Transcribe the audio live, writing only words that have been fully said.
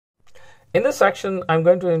In this section, I'm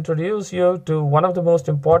going to introduce you to one of the most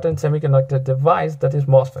important semiconductor device, that is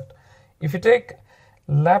MOSFET. If you take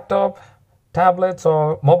laptop, tablets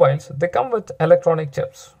or mobiles, they come with electronic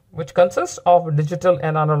chips, which consist of digital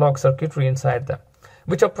and analog circuitry inside them,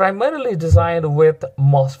 which are primarily designed with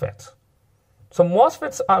MOSFETs. So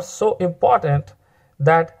MOSFETs are so important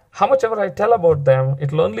that how much ever I tell about them,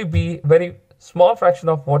 it will only be very small fraction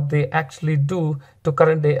of what they actually do to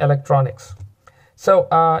current day electronics. So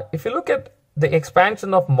if you look at the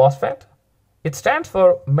expansion of MOSFET, it stands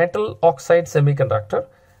for metal oxide semiconductor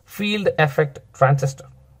field effect transistor.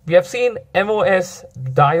 We have seen MOS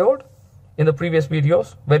diode in the previous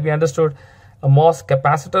videos where we understood a MOS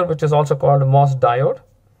capacitor, which is also called a MOS diode.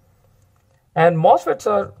 And MOSFETs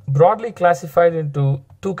are broadly classified into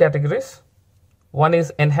two categories. One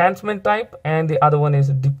is enhancement type and the other one is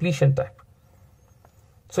depletion type.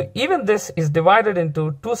 So even this is divided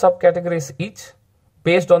into two subcategories each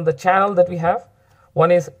based on the channel that we have. One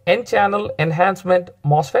is N-channel enhancement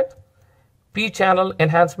MOSFET, P-channel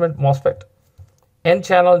enhancement MOSFET,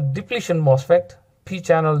 N-channel depletion MOSFET,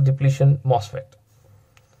 P-channel depletion MOSFET.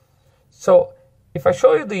 So if I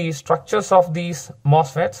show you the structures of these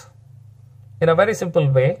MOSFETs in a very simple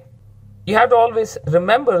way, you have to always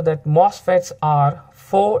remember that MOSFETs are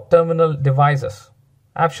 4-terminal devices.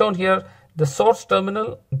 I've shown here the source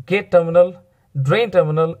terminal, gate terminal, drain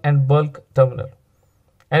terminal and bulk terminal.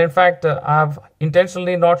 And in fact, I've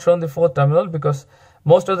intentionally not shown the 4th terminal because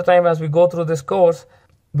most of the time as we go through this course,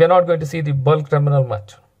 we're not going to see the bulk terminal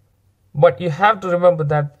much. But you have to remember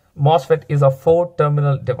that MOSFET is a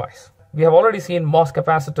 4-terminal device. We have already seen MOS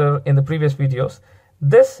capacitor in the previous videos.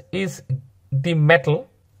 This is the metal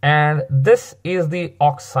and this is the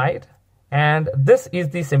oxide and this is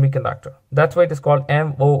the semiconductor. That's why it is called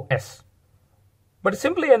MOS. But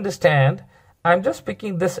simply understand, I'm just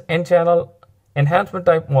picking this N-channel enhancement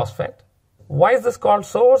type MOSFET. Why is this called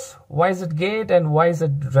source? Why is it gate and why is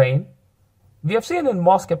it drain? We have seen in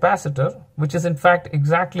MOS capacitor, which is in fact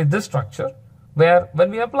exactly this structure, where when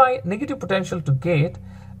we apply negative potential to gate,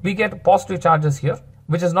 we get positive charges here,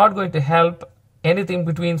 which is not going to help anything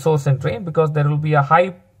between source and drain because there will be a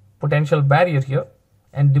high potential barrier here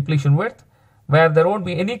and depletion width, where there won't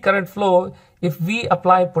be any current flow if we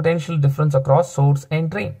apply potential difference across source and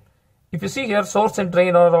drain. If you see here, source and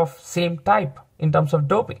drain are of same type in terms of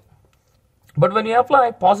doping. But when you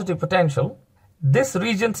apply positive potential, this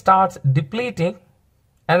region starts depleting,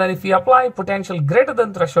 and then if we apply potential greater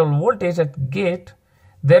than threshold voltage at gate,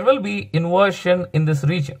 there will be inversion in this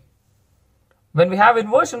region. When we have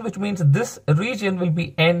inversion, which means this region will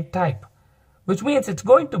be N-type, which means it's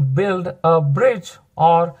going to build a bridge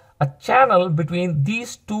or a channel between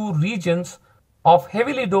these two regions of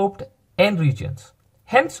heavily doped N regions.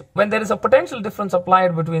 Hence, when there is a potential difference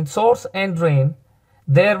applied between source and drain,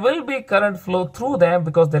 there will be current flow through them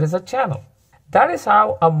because there is a channel. That is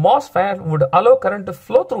how a MOSFET would allow current to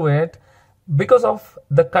flow through it because of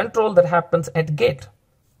the control that happens at gate.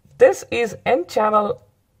 This is N-channel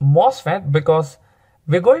MOSFET because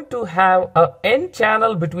we're going to have a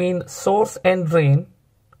N-channel between source and drain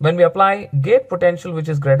when we apply gate potential which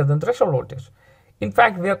is greater than threshold voltage. In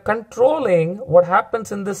fact, we are controlling what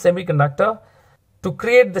happens in this semiconductor to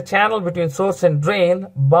create the channel between source and drain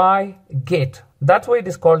by gate. That's why it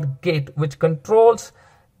is called gate, which controls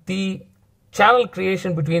the channel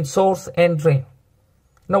creation between source and drain.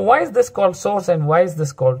 Now, why is this called source and why is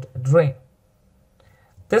this called drain?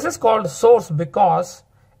 This is called source because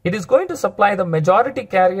it is going to supply the majority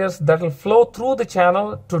carriers that will flow through the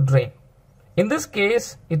channel to drain. In this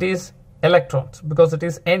case, it is electrons because it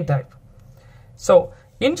is N-type. So,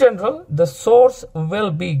 in general, the source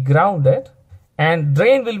will be grounded and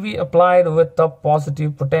drain will be applied with a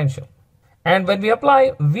positive potential. And when we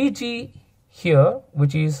apply VG here,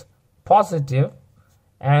 which is positive,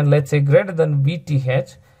 and let's say greater than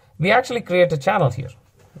VTH, we actually create a channel here.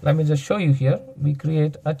 Let me just show you here. We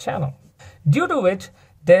create a channel due to which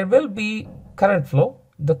there will be current flow.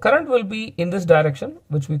 The current will be in this direction,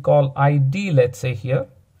 which we call ID, let's say here.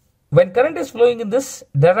 When current is flowing in this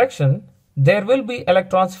direction, there will be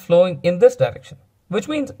electrons flowing in this direction, which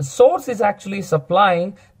means source is actually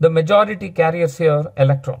supplying the majority carriers here,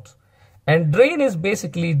 electrons. And drain is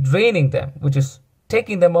basically draining them, which is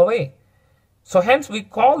taking them away. So hence we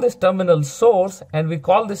call this terminal source and we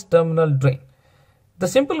call this terminal drain. The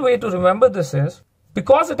simple way to remember this is,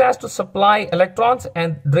 because it has to supply electrons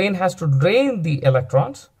and drain has to drain the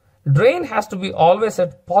electrons, drain has to be always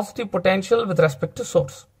at positive potential with respect to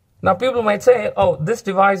source. Now people might say, oh, this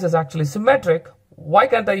device is actually symmetric. Why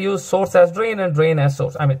can't I use source as drain and drain as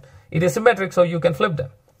source? I mean, it is symmetric, so you can flip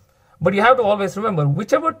them. But you have to always remember,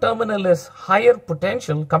 whichever terminal is higher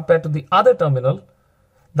potential compared to the other terminal,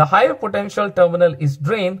 the higher potential terminal is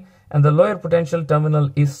drain and the lower potential terminal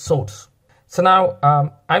is source. So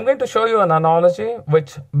now I'm going to show you an analogy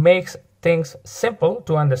which makes things simple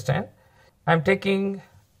to understand. I'm taking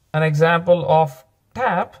an example of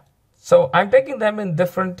tap. So I'm taking them in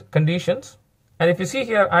different conditions. And if you see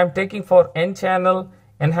here, I'm taking for N-channel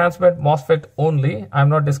enhancement MOSFET only. I'm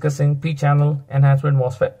not discussing P-channel enhancement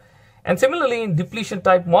MOSFET. And similarly, in depletion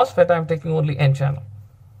type MOSFET, I'm taking only N-channel.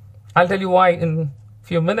 I'll tell you why in a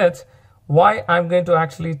few minutes, why I'm going to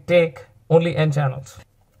actually take only N-channels.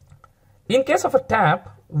 In case of a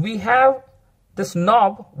tap, we have this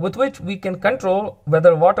knob with which we can control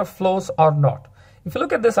whether water flows or not. If you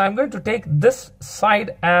look at this, I'm going to take this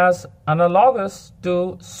side as analogous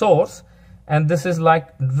to source, and this is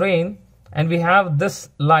like drain, and we have this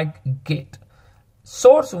like gate.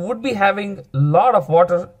 Source would be having a lot of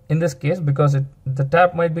water in this case because the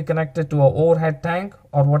tap might be connected to an overhead tank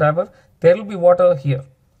or whatever. There will be water here.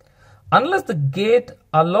 Unless the gate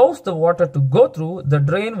allows the water to go through, the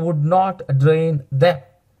drain would not drain them.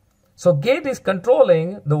 So gate is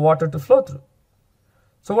controlling the water to flow through.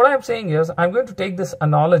 So what I'm saying is I'm going to take this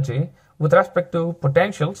analogy with respect to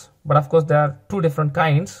potentials, but of course there are two different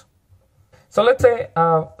kinds. So let's say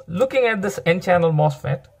looking at this N-channel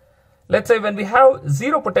MOSFET, let's say when we have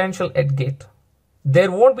zero potential at gate,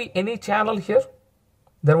 there won't be any channel here.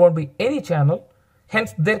 There won't be any channel.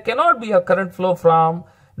 Hence, there cannot be a current flow from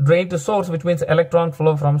drain to source, which means electron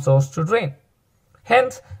flow from source to drain.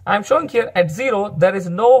 Hence, I'm showing here at zero, there is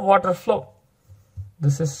no water flow.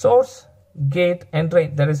 This is source, gate, and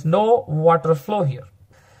drain. There is no water flow here.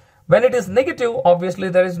 When it is negative, obviously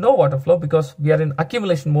there is no water flow because we are in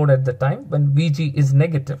accumulation mode at the time when Vg is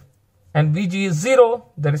negative. And Vg is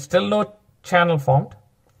zero, there is still no channel formed.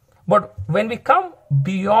 But when we come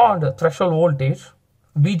beyond threshold voltage,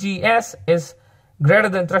 Vgs is greater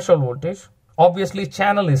than threshold voltage, obviously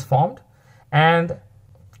channel is formed, and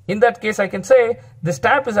in that case I can say this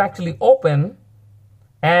tap is actually open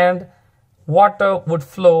and water would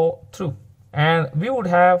flow through and we would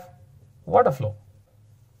have water flow.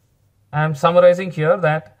 I am summarizing here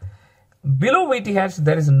that below VTH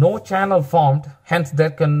there is no channel formed, hence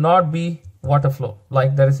there cannot be water flow,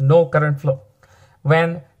 like there is no current flow.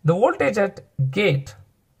 When the voltage at gate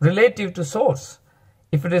relative to source,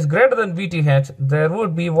 if it is greater than VTH, there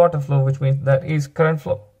would be water flow, which means there is current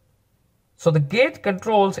flow. So the gate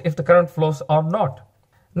controls if the current flows or not.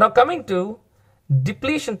 Now coming to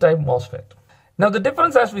depletion type MOSFET. Now the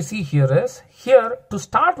difference as we see here is, here to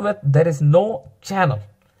start with there is no channel.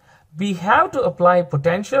 We have to apply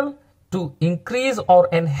potential to increase or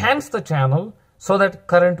enhance the channel so that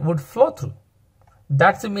current would flow through.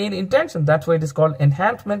 That's the main intention. That's why it is called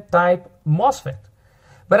enhancement type MOSFET.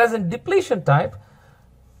 Whereas in depletion type,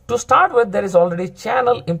 to start with, there is already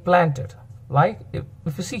channel implanted. Like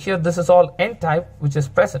if you see here, this is all N type, which is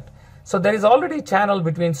present. So there is already channel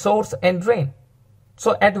between source and drain.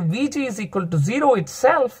 So at Vg is equal to 0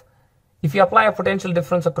 itself, if you apply a potential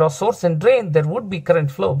difference across source and drain, there would be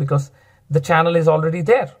current flow because the channel is already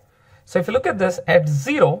there. So if you look at this at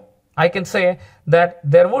 0, I can say that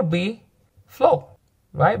there would be flow,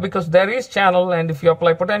 right? Because there is channel, and if you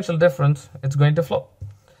apply potential difference, it's going to flow.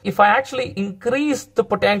 If I actually increase the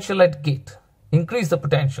potential at gate, increase the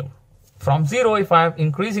potential from 0, if I am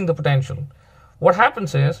increasing the potential, what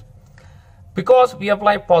happens is, because we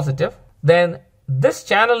apply positive, then this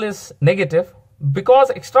channel is negative. Because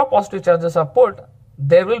extra positive charges are put,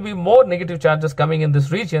 there will be more negative charges coming in this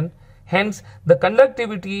region. Hence, the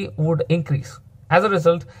conductivity would increase. As a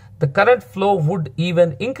result, the current flow would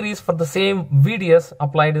even increase for the same VDS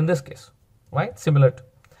applied in this case, right? Similar to.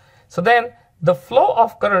 So then, the flow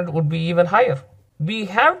of current would be even higher. We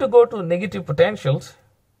have to go to negative potentials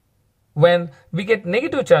when we get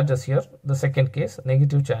negative charges here, the second case,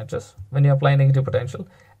 negative charges, when you apply negative potential,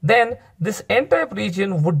 then this N-type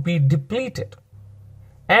region would be depleted.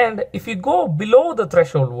 And if you go below the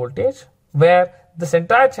threshold voltage, where this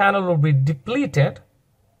entire channel will be depleted,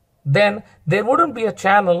 then there wouldn't be a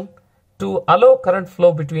channel to allow current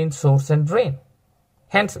flow between source and drain.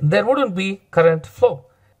 Hence, there wouldn't be current flow.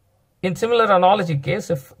 In similar analogy case,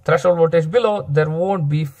 if threshold voltage below, there won't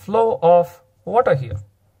be flow of water here.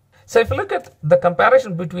 So if you look at the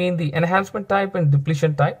comparison between the enhancement type and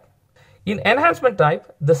depletion type, in enhancement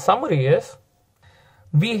type, the summary is,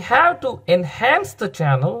 we have to enhance the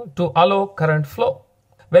channel to allow current flow.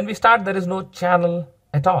 When we start, there is no channel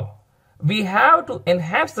at all. We have to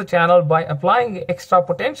enhance the channel by applying extra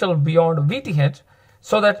potential beyond VTH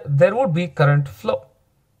so that there would be current flow.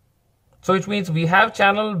 So which means we have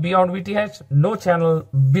channel beyond VTH, no channel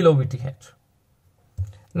below VTH.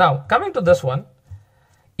 Now coming to this one,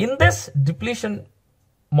 in this depletion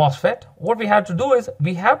MOSFET, what we have to do is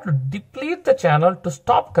we have to deplete the channel to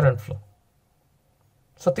stop current flow.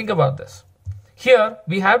 So think about this. Here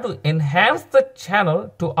we have to enhance the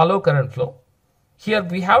channel to allow current flow. Here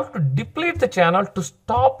we have to deplete the channel to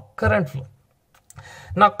stop current flow.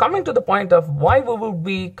 Now coming to the point of why we will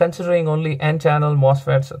be considering only N-channel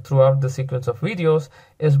MOSFETs throughout the sequence of videos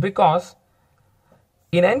is because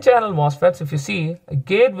in N-channel MOSFETs, if you see, a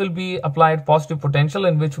gate will be applied positive potential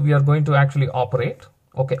in which we are going to actually operate,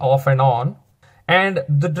 okay, off and on. And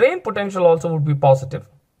the drain potential also would be positive.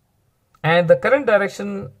 And the current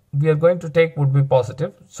direction we are going to take would be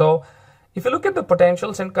positive. So if you look at the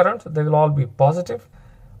potentials and current, they will all be positive.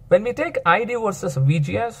 When we take ID versus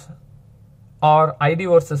VGS or ID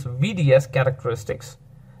versus VDS characteristics,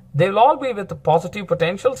 they will all be with positive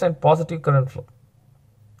potentials and positive current flow.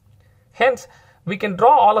 Hence, we can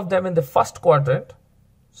draw all of them in the first quadrant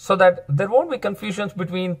so that there won't be confusions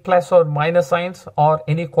between plus or minus signs or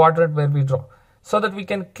any quadrant where we draw, so that we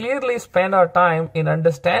can clearly spend our time in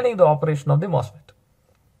understanding the operation of the MOSFET.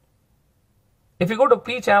 If you go to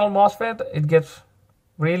P-channel MOSFET, it gets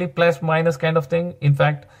really plus minus kind of thing. In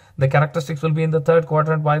fact, the characteristics will be in the third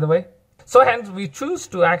quadrant, by the way. So hence we choose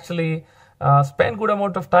to actually spend good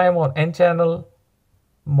amount of time on N-channel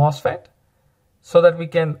MOSFET so that we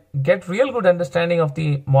can get real good understanding of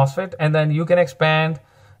the MOSFET, and then you can expand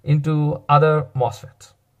into other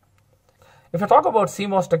MOSFETs. If I talk about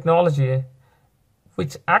CMOS technology,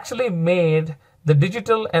 which actually made the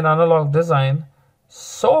digital and analog design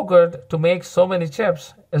so good to make so many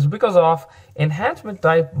chips, is because of enhancement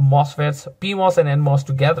type MOSFETs, PMOS and NMOS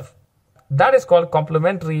together. That is called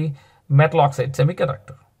complementary metal oxide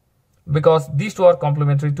semiconductor, because these two are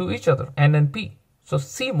complementary to each other, N and P. So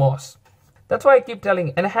CMOS. That's why I keep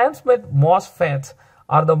telling enhancement MOSFETs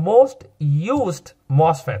are the most used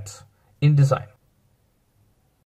MOSFETs in design.